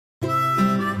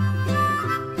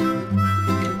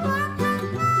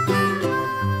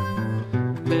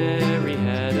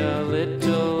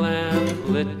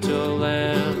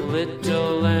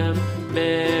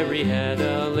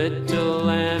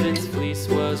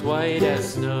was white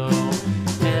as snow.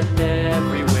 And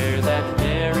everywhere that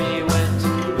Mary went,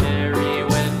 Mary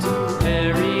went,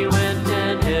 Mary went,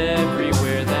 and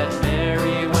everywhere that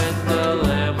Mary went, the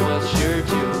lamb was sure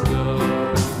to go.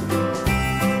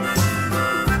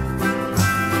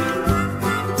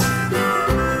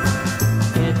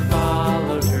 It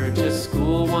followed her to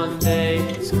school one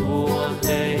day, school one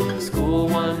day, school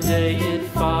one day. It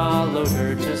followed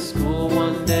her to school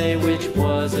one day, which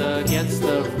was against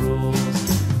the rules.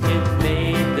 It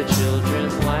made the children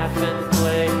laugh and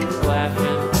play, laugh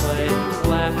and play,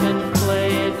 laugh and play.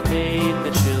 It made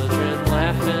the children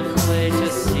laugh and play to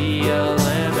see a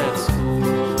lamb at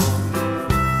school.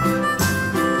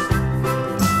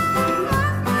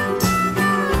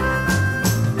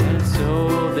 And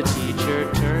so the teacher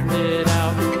turned it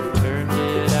out, turned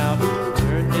it out,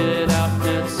 turned it out.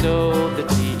 And so the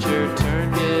teacher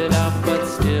turned it out, but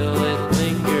still it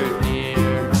lingered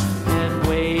near and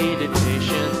waited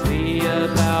patiently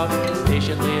about,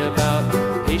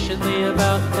 patiently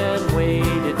about, and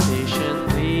waited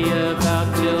patiently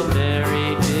about till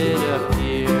Mary did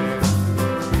appear.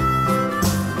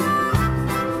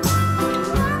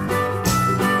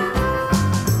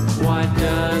 Why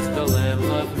does the lamb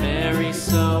love Mary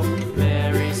so,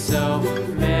 Mary so,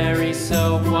 Mary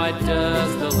so? Why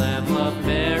does the lamb love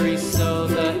Mary so?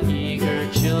 The eager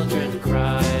children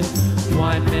cried.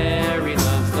 Why Mary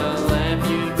loves the lamb,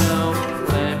 you know,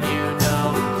 lamb, you know,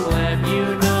 lamb, you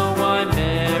know. Why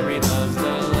Mary loves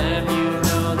the lamb, you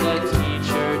know, the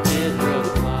teacher did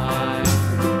reply.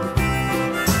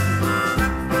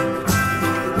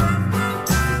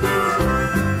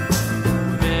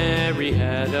 Mary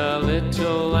had a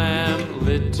little lamb,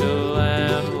 little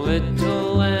lamb,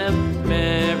 little lamb.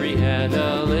 Mary had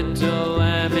a little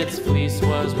lamb, its fleece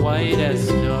was white as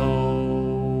snow.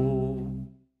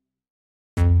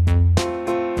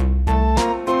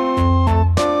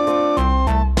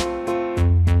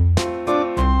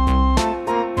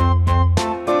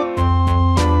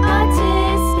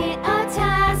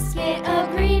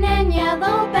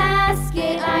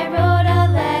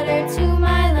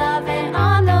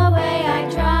 I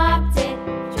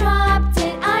dropped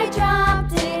it, I dropped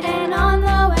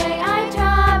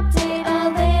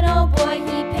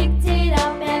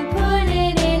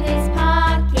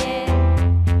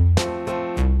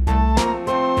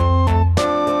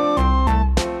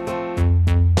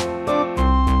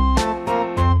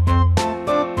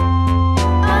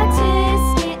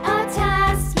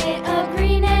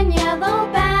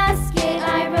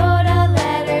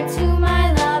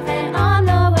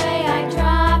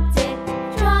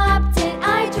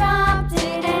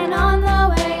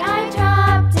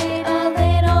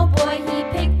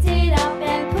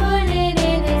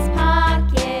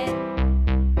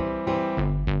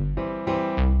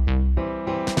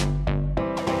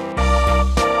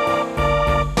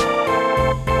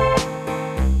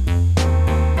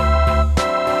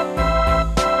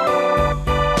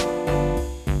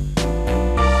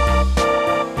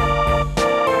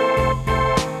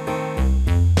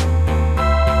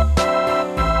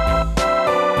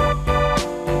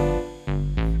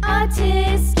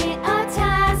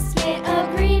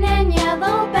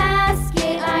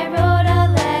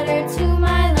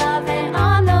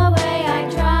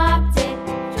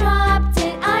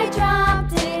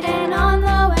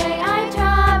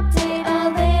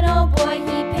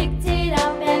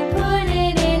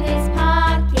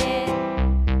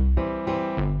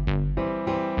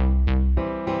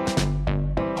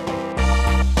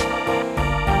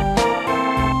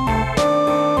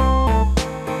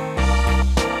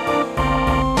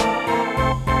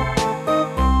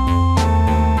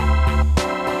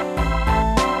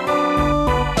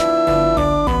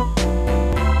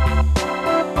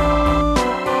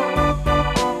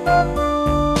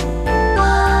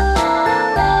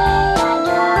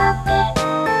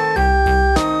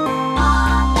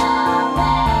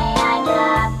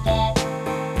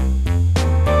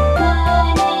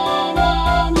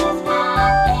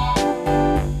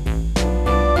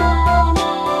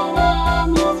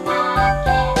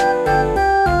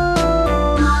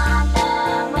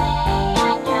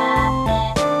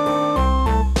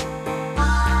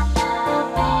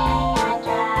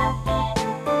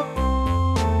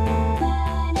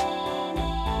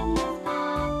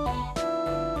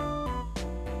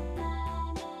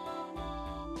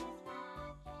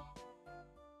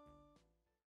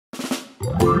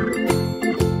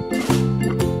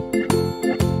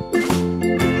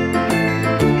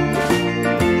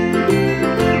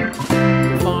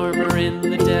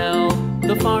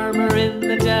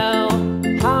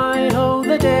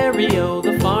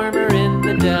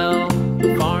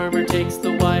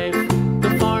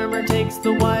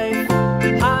the wife.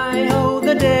 Hi-ho,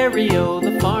 the dairy-o,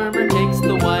 the farmer takes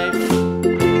the wife.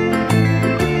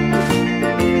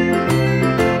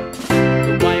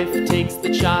 The wife takes the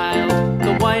child,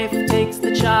 the wife takes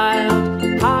the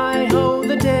child. Hi-ho,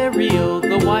 the dairy-o,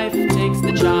 the wife takes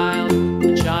the child.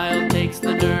 The child takes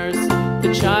the nurse,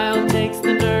 the child takes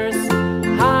the nurse.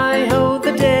 Hi-ho,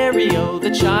 the dairy-o,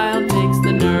 the child takes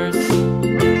the nurse.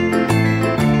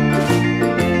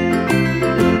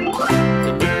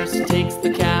 The nurse takes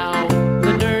the cow,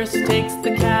 the nurse takes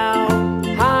the cow.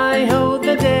 Hi-ho,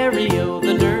 the dairy-o,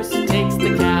 the nurse takes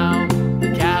the cow.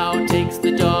 The cow takes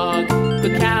the dog,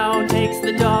 the cow takes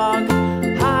the dog.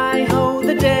 Hi-ho,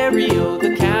 the dairy-o,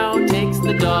 the cow takes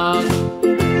the dog.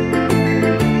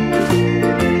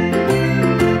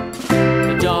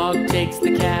 The dog takes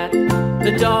the cat,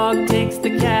 the dog takes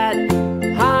the cat.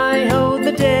 Hi-ho,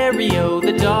 the dairy-o,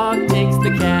 the dog takes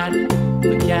the cat.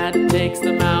 The cat takes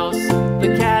the mouse,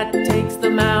 the cat takes the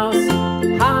mouse.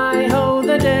 Hi-ho,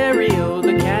 the dairy-o,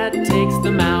 the cat takes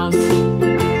the mouse.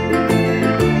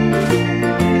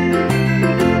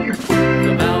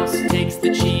 The mouse takes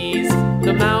the cheese,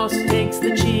 the mouse takes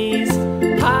the cheese.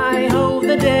 Hi-ho,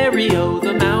 the dairy-o,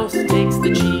 the mouse takes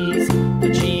the cheese.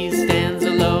 The cheese stands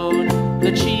alone,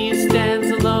 the cheese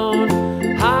stands alone.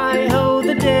 Hi-ho,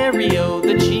 the dairy-o,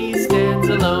 the cheese stands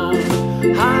alone.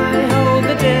 Hi-ho,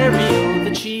 the dairy-o,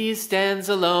 the cheese stands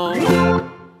alone.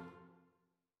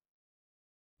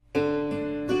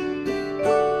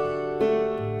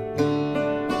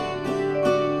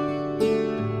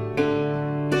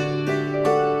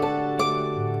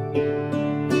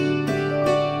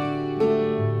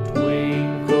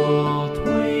 Twinkle,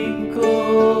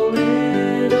 twinkle,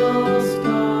 little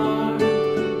star,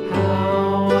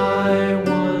 how I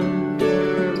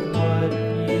wonder what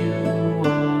you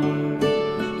are.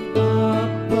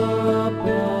 Up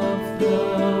above the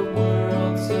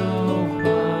world so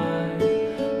high,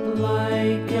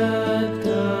 like a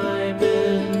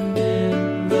diamond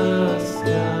in the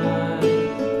sky.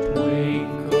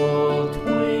 Twinkle,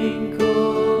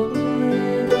 twinkle,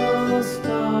 little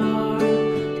star,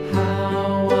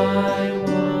 how I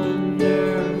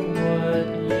wonder what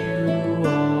you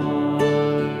are.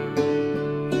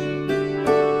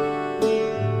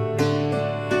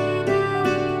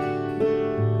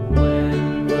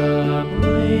 When the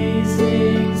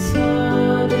blazing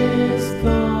sun is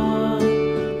gone,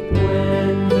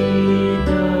 when he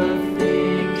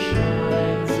nothing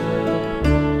shines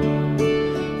upon,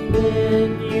 then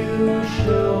you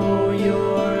show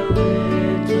your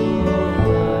little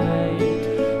light.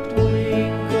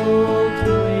 Twinkle,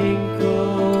 twinkle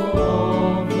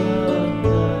all the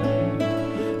night.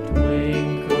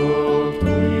 Twinkle,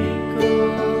 twinkle,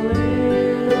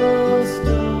 little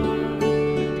star,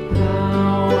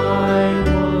 how I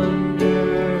wonder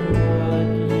what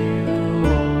you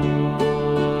are.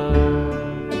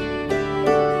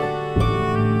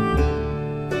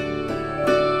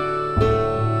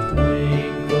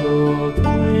 Twinkle,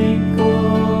 twinkle,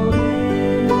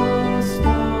 little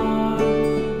star,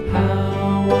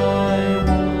 how I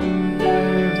wonder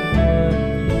what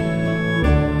you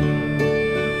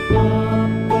are.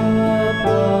 Up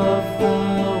above the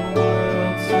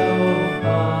world so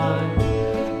high,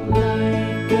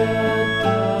 like a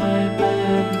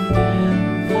diamond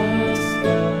in the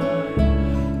sky.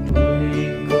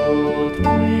 Twinkle,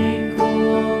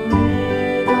 twinkle,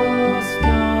 little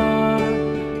star,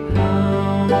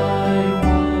 how I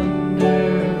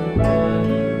wonder what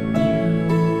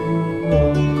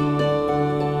you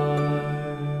are.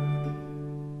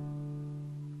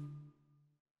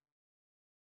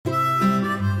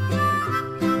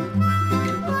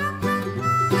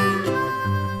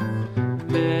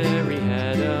 Mary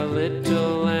had a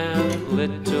little lamb,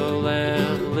 little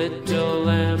lamb, little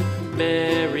lamb.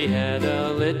 Mary had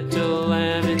a little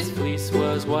lamb, its fleece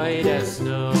was white as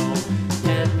snow.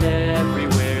 And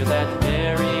everywhere that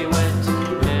Mary went,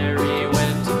 Mary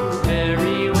went,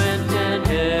 Mary went. And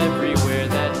everywhere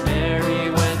that Mary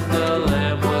went, the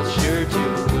lamb was sure to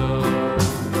go.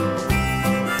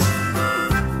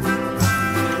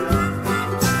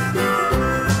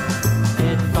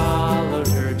 It followed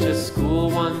her to school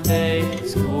one day,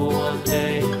 school one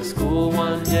day, school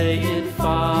one day. It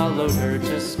followed her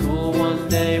to school one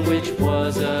day, which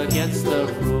was against the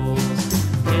rules.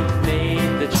 It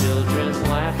made the children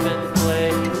laugh and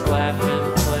play, laugh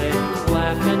and play,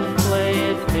 laugh and play.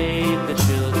 It made the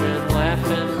children laugh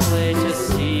and play to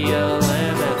see a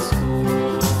lamb at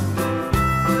school.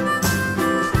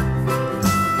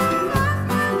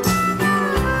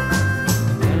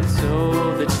 And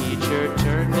so the teacher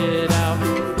turned it out,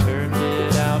 turned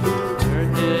it out,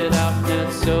 turned it out.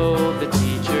 And so the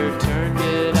teacher turned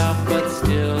it out, but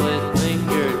still it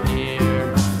lingered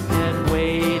near, and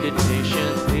waited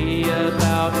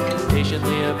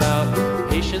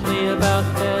patiently about,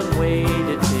 and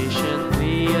waited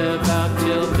patiently about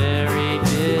till